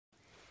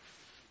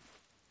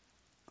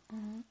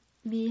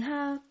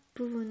미학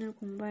부분을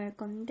공부할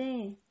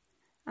건데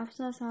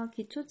앞서서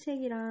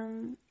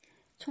기초책이랑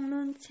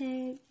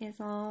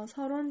총론책에서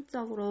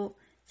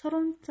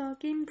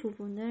서론적인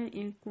부분을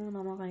읽고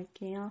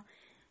넘어갈게요.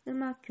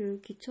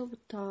 음악교육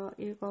기초부터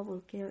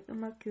읽어볼게요.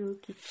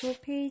 음악교육 기초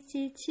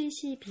페이지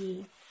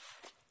 72.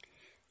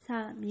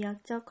 4.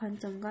 미학적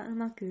관점과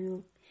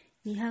음악교육.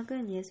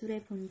 미학은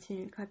예술의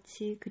본질,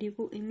 가치,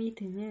 그리고 의미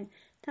등을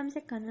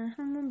탐색하는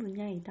학문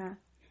분야이다.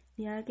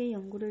 미학의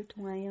연구를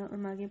통하여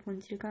음악의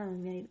본질과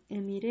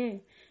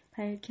의미를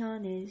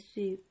밝혀낼 수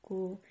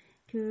있고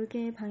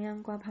교육의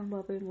방향과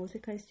방법을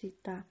모색할 수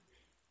있다.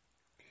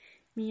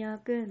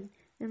 미학은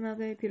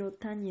음악을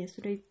비롯한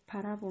예술을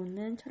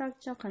바라보는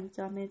철학적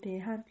관점에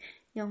대한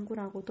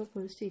연구라고도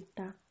볼 수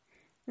있다.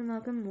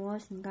 음악은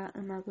무엇인가?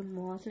 음악은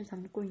무엇을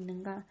담고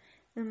있는가?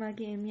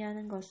 음악이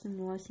의미하는 것은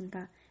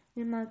무엇인가?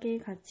 음악의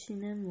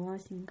가치는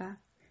무엇인가?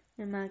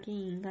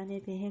 음악이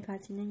인간에 대해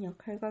가지는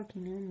역할과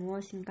기능은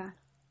무엇인가?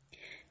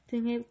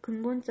 등의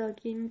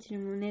근본적인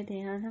질문에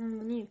대한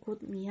학문이 곧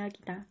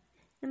미학이다.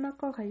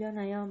 음악과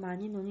관련하여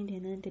많이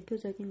논의되는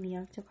대표적인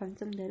미학적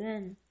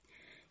관점들은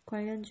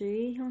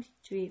관련주의,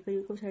 형식주의,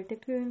 그리고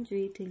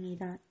절대표현주의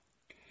등이다.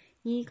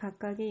 이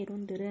각각의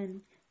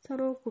이론들은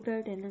서로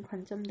구별되는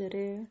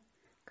관점들을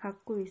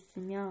갖고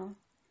있으며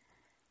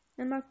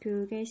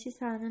음악교육의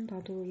시사하는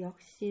바도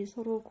역시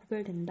서로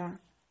구별된다.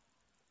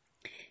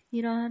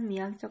 이러한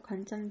미학적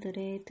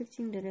관점들의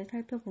특징들을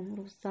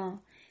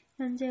살펴봄으로써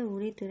현재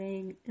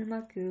우리들의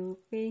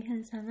음악교육의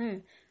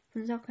현상을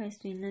분석할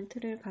수 있는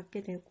틀을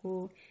갖게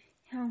되고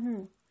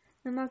향후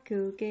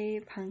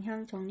음악교육의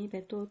방향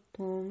정립에도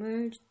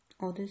도움을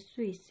얻을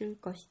수 있을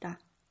것이다.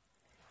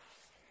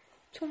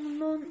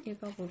 총론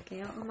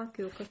읽어볼게요.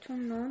 음악교육과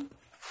총론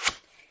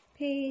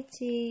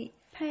페이지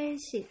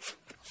 80.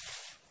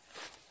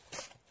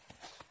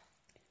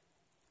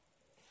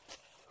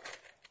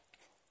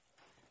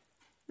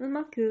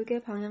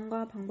 음악교육의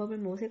방향과 방법을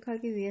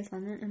모색하기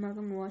위해서는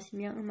음악은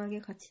무엇이며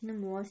음악의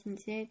가치는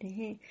무엇인지에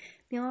대해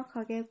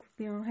명확하게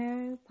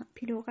구별할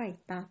필요가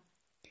있다.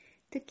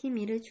 특히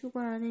미를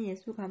추구하는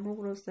예술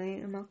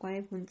과목으로서의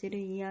음악과의 본질을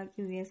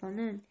이해하기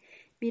위해서는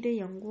미를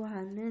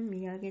연구하는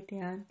미학에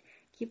대한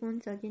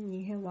기본적인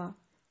이해와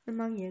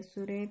음악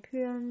예술의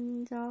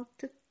표현적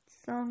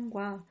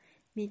특성과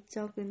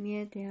미적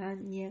의미에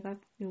대한 이해가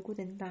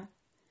요구된다.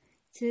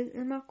 즉,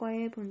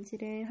 음악과의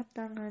본질에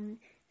합당한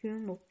교육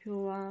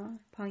목표와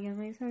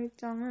방향의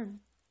설정은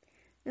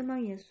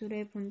음악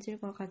예술의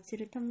본질과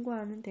가치를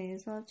탐구하는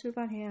데에서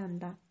출발해야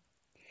한다.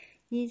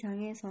 이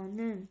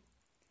장에서는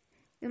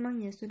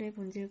음악 예술의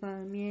본질과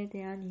의미에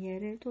대한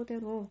이해를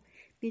토대로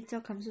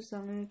미적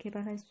감수성을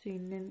개발할 수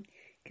있는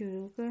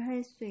교육을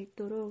할 수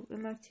있도록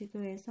음악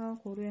지도에서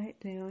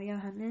고려되어야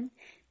하는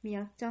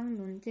미학적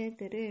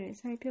논제들을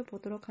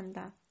살펴보도록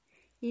한다.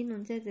 이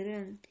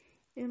논제들은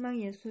음악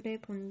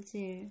예술의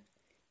본질,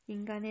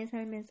 인간의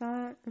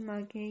삶에서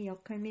음악의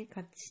역할 및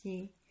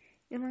가치,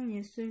 음악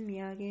예술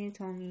미학의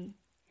정의,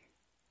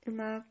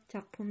 음악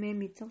작품의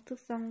미적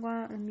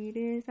특성과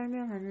의미를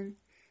설명하는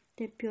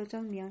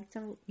대표적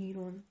미학적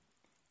이론,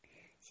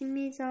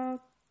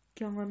 심미적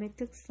경험의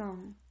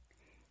특성,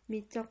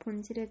 미적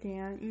본질에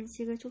대한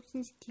인식을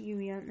촉진시키기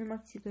위한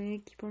음악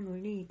지도의 기본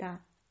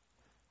원리이다.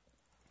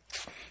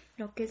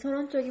 이렇게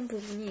서론적인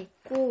부분이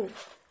있고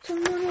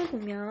총론을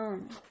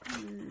보면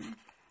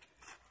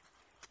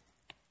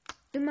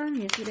음악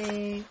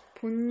예술의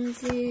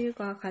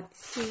본질과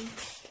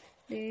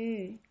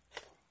가치를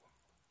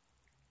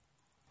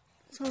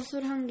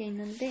서술한 게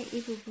있는데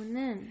이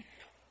부분은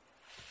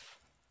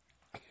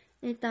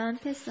일단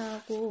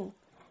패스하고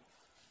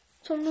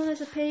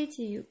총론에서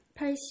페이지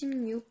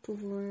 86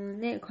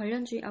 부분의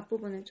관련주의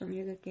앞부분을 좀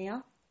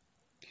읽을게요.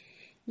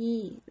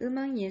 2.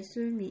 음악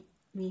예술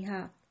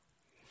미학.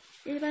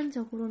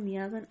 일반적으로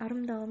미학은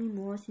아름다움이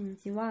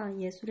무엇인지와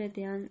예술에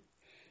대한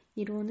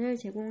이론을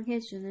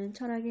제공해주는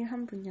철학의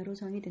한 분야로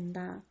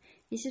정의된다.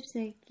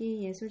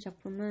 20세기 예술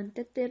작품은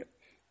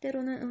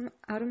때로는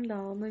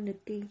아름다움을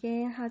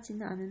느끼게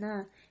하지는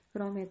않으나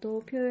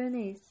그럼에도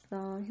표현에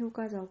있어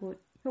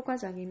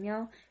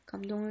효과적이며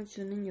감동을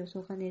주는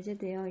요소가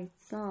내재되어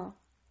있어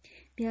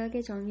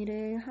미학의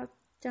정의를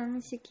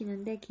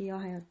확장시키는 데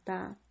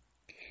기여하였다.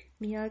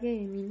 미학의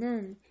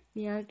의미는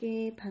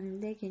미학의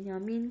반대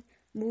개념인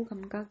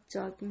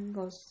무감각적인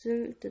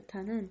것을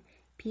뜻하는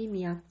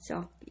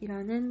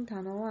비미학적이라는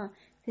단어와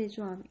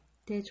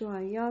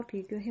대조하여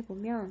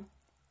비교해보면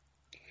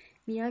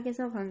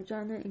미학에서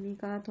강조하는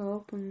의미가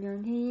더욱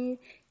분명히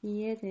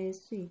이해될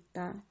수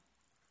있다.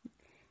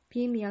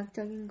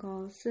 비미학적인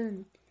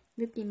것은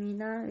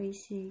느낌이나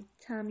의식,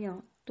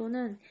 참여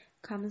또는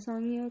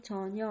감성이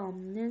전혀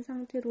없는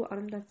상태로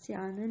아름답지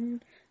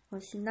않은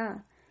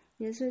것이나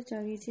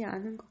예술적이지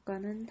않은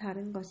것과는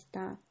다른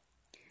것이다.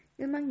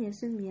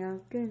 음악예술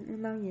미학은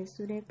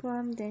음악예술에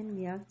포함된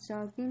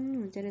미학적인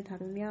문제를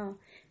다루며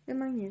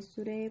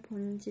음악예술의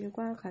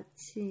본질과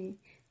가치,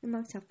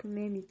 음악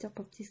작품의 미적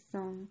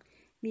법칙성,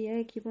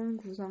 미의 기본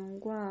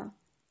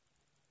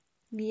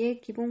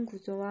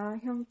구조와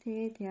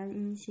형태에 대한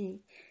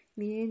인식,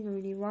 미의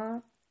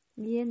논리와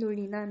미의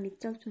논리나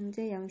미적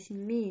존재 양식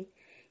및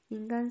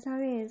인간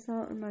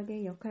사회에서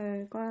음악의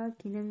역할과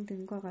기능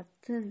등과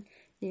같은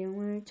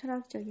내용을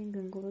철학적인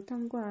근거로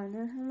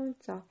탐구하는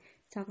학문적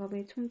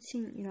작업의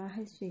총칭이라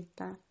할 수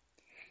있다.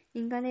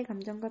 인간의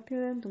감정과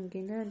표현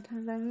동기는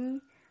상당히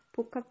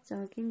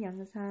복합적인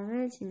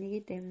양상을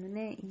지니기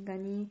때문에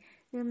인간이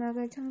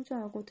음악을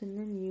창조하고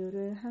듣는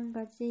이유를 한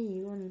가지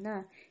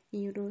이론이나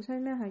이유로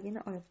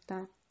설명하기는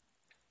어렵다.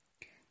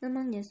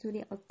 음악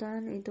예술이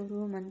어떠한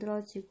의도로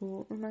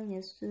만들어지고 음악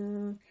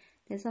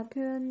예술에서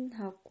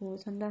표현하고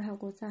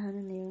전달하고자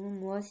하는 내용은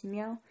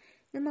무엇이며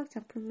음악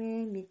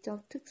작품의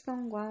미적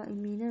특성과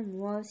의미는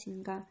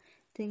무엇인가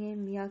등의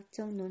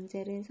미학적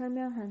논제를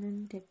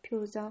설명하는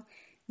대표적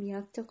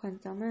미학적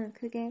관점은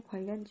크게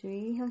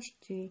관련주의,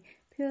 형식주의,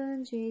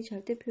 표현주의,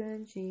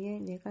 절대표현주의의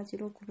네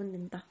가지로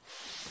구분된다.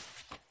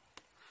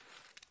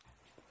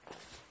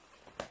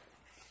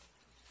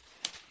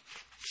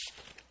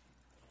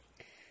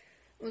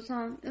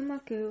 우선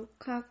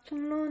음악교육학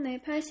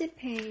총론의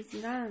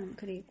 80페이지랑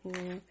그리고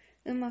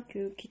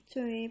음악교육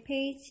기초의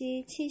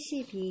페이지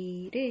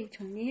 72를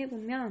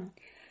정리해보면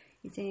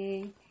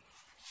이제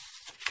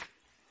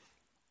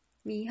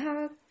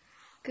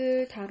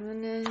미학을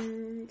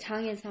다루는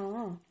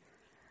장에서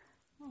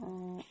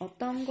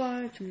어떤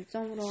걸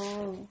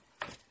중점으로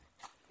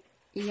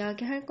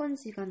이야기할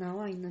건지가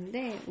나와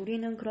있는데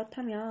우리는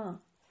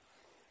그렇다면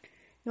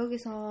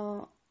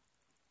여기서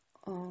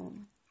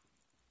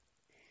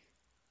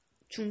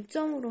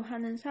중점으로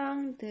하는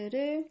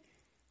사항들을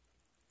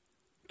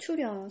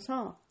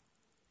추려서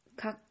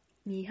각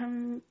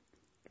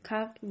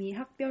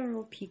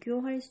미학별로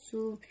비교할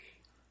수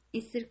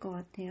있을 것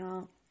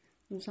같아요.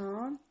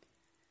 우선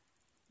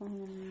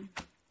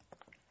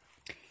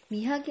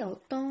미학이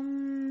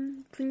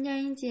어떤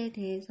분야인지에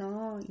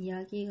대해서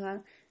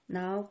이야기가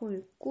나오고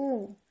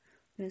있고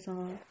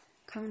그래서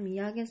각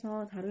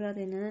미학에서 다뤄야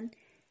되는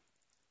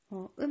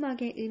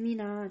음악의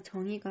의미나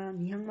정의가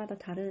미학마다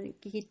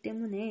다르기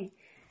때문에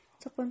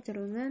첫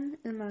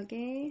번째로는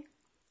음악의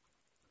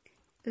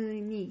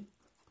의미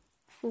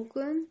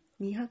혹은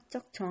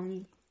미학적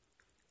정의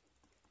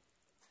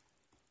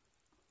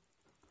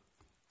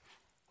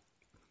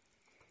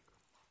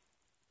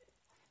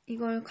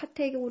이걸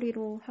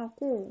카테고리로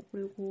하고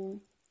그리고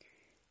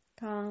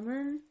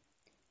다음은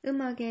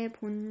음악의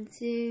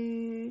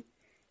본질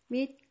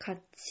및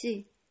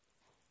가치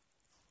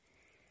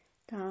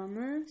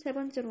다음은 세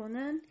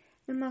번째로는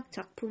음악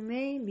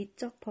작품의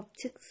미적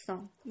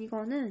법칙성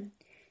이거는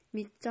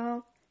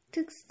미적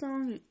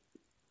특성을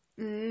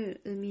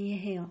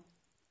의미해요.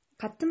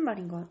 같은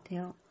말인 것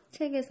같아요.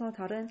 책에서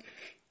다른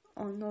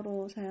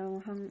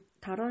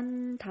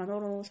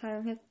단어로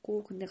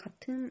사용했고 근데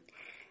같은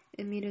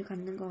의미를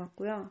갖는 것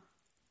같고요.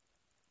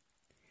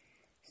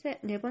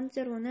 네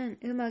번째로는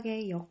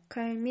음악의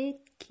역할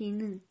및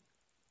기능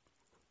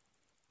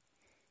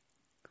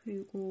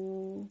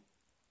그리고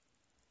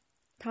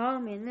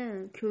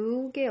다음에는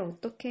교육에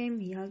어떻게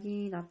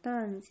미학이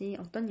나타나는지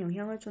어떤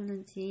영향을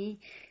줬는지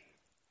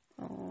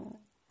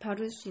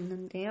다룰 수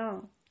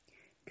있는데요.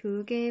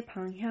 교육의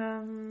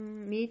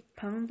방향 및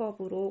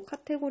방법으로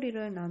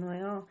카테고리를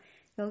나눠요.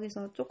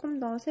 여기서 조금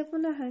더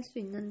세분화할 수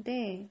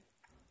있는데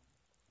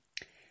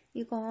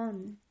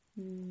이건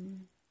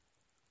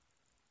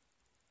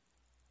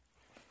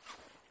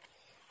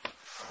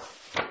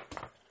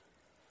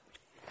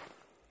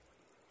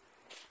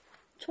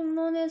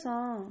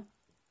총론에서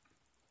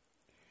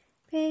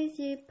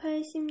페이지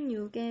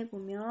 86에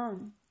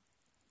보면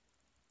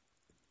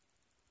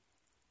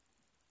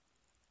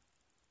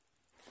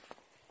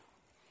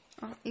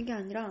이게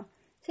아니라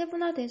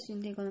세분화될 수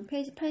있는데 이거는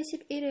페이지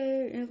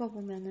 81을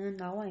읽어보면은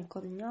나와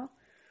있거든요.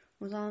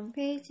 우선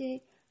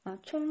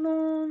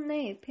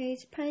총론의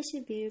페이지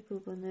 81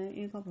 부분을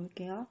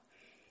읽어볼게요.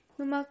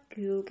 음악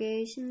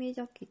교육의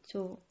심리적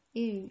기초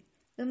 1.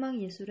 음악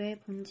예술의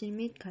본질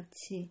및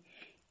가치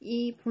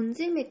이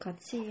본질 및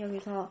가치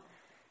여기서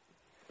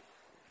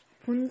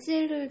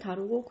본질을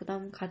다루고 그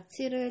다음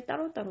가치를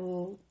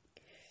따로따로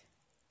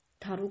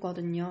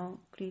다루거든요.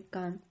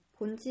 그러니까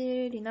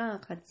본질이나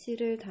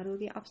가치를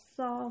다루기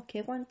앞서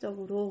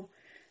객관적으로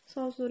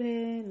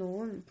서술해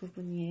놓은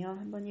부분이에요.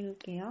 한번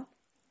읽을게요.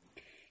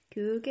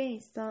 교육에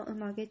있어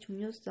음악의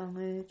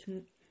중요성을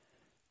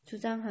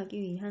주장하기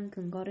위한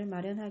근거를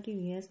마련하기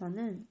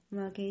위해서는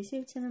음악의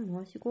실체는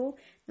무엇이고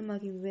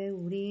음악이 왜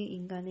우리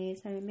인간의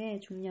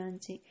삶에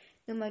중요한지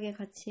음악의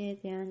가치에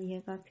대한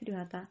이해가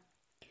필요하다.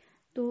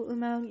 또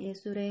음악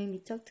예술의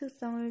미적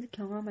특성을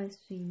경험할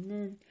수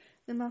있는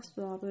음악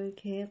수업을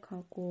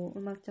계획하고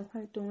음악적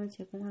활동을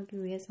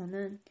제공하기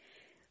위해서는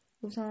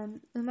우선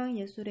음악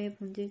예술의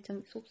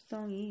본질적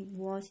속성이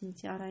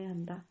무엇인지 알아야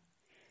한다.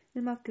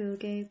 음악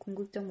교육의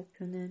궁극적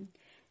목표는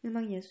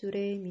음악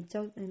예술의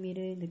미적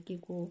의미를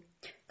느끼고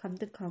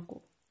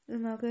감득하고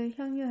음악을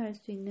향유할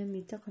수 있는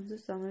미적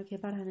감수성을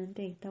개발하는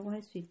데 있다고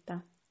할 수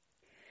있다.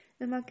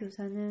 음악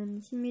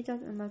교사는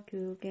심미적 음악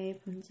교육의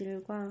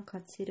본질과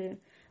가치를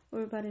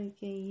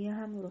올바르게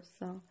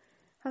이해함으로써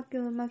학교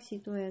음악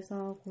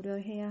지도에서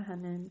고려해야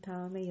하는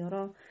다음에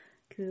여러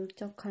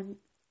교육적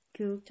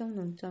교육적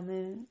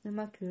논점을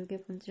음악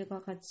교육의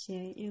본질과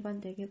가치에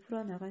일관되게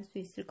풀어나갈 수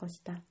있을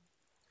것이다.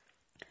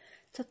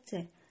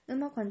 첫째,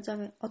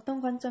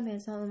 어떤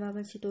관점에서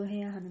음악을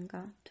지도해야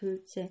하는가?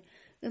 둘째,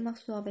 음악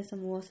수업에서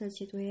무엇을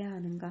지도해야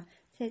하는가?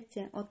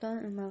 셋째,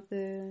 어떤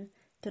음악을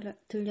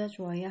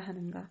들려주어야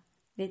하는가?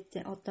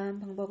 넷째, 어떠한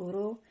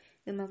방법으로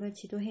음악을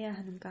지도해야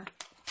하는가?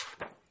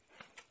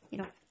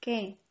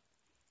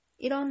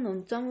 이런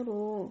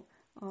논점으로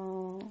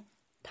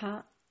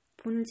다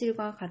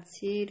본질과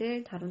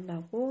가치를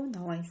다룬다고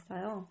나와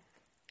있어요.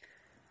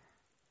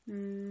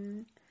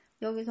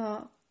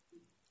 여기서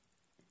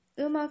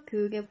음악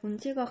교육의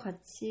본질과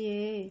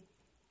가치에서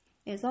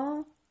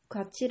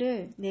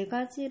가치를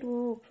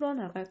 4가지로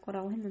풀어나갈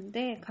거라고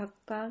했는데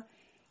각각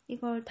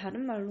이걸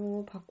다른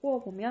말로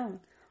바꾸어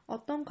보면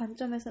어떤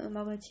관점에서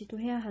음악을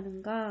지도해야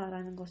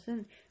하는가라는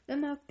것은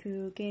음악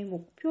교육의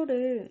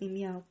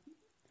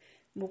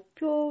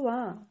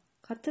목표와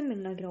같은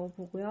맥락이라고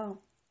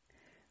보고요.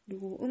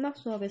 그리고 음악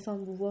수업에서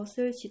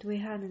무엇을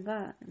지도해야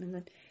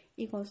하는가는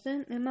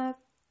이것은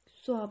음악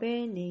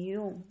수업의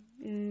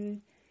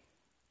내용을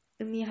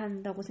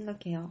의미한다고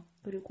생각해요.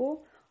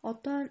 그리고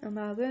어떠한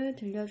음악을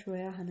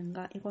들려줘야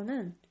하는가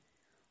이거는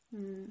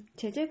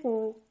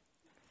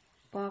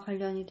제제곡과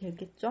관련이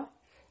되겠죠.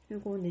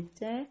 그리고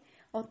넷째,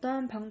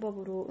 어떠한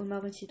방법으로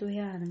음악을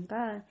지도해야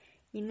하는가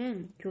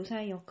이는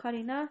교사의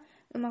역할이나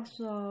음악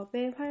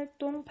수업의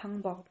활동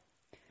방법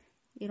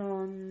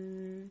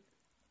이런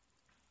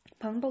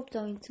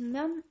방법적인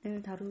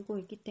측면을 다루고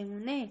있기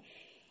때문에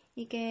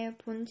이게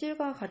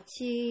본질과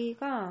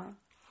가치가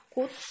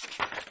곧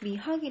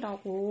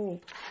미학이라고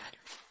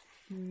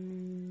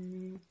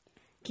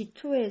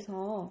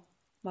기초에서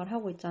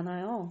말하고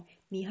있잖아요.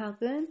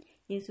 미학은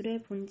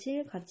예술의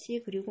본질,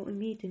 가치, 그리고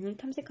의미 등을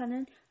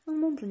탐색하는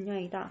학문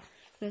분야이다.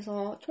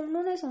 그래서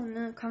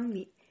총론에서는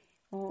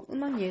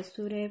음악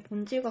예술의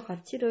본질과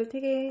가치를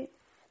되게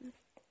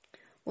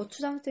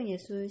추상적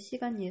예술,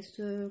 시간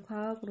예술,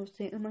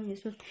 과학으로서의 음악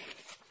예술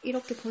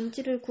이렇게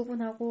본질을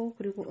구분하고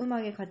그리고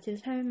음악의 가치,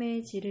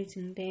 삶의 질을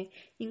증대,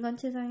 인간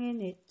최상의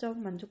내적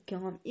만족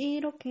경험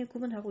이렇게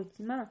구분하고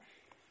있지만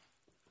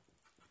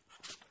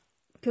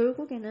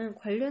결국에는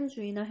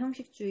관련주의나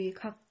형식주의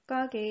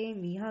각각의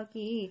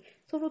미학이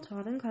서로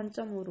다른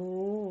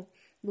관점으로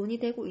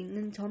논의되고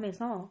있는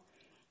점에서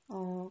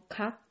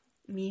각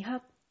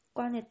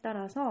미학관에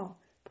따라서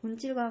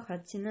본질과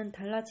가치는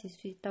달라질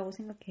수 있다고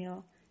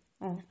생각해요.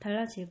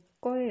 달라질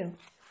거예요.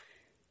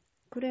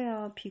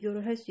 그래야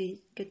비교를 할 수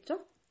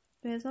있겠죠?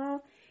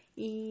 그래서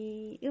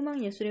이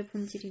음악 예술의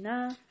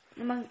본질이나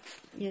음악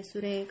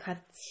예술의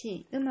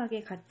가치,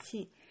 음악의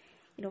가치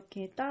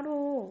이렇게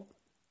따로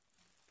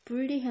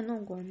분리해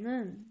놓은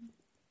거는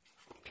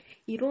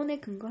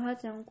이론에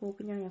근거하지 않고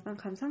그냥 약간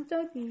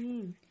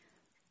감상적인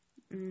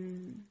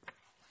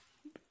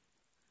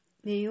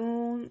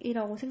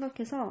내용이라고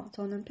생각해서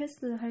저는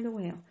패스하려고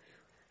해요.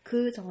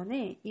 그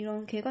전에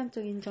이런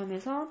객관적인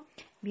점에서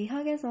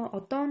미학에서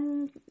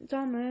어떤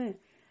점을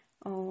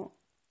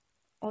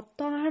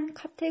어떠한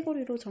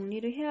카테고리로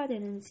정리를 해야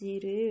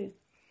되는지를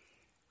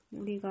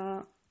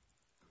우리가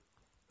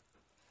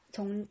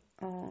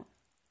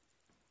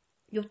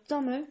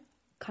요점을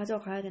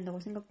가져가야 된다고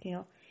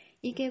생각해요.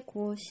 이게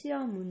곧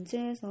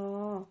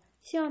시험에서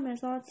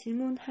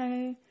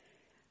질문할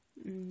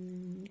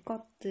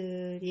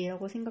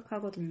것들이라고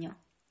생각하거든요.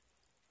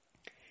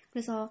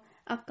 그래서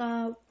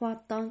아까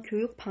보았던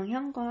교육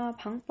방향과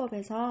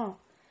방법에서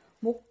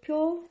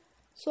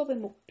수업의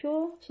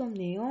목표, 수업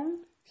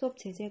내용, 수업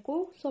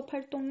제재고, 수업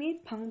활동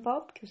및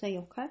방법, 교사의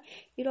역할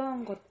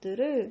이러한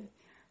것들을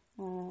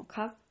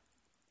각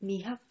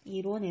미학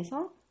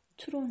이론에서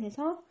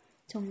추론해서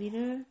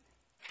정리를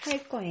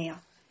할 거예요.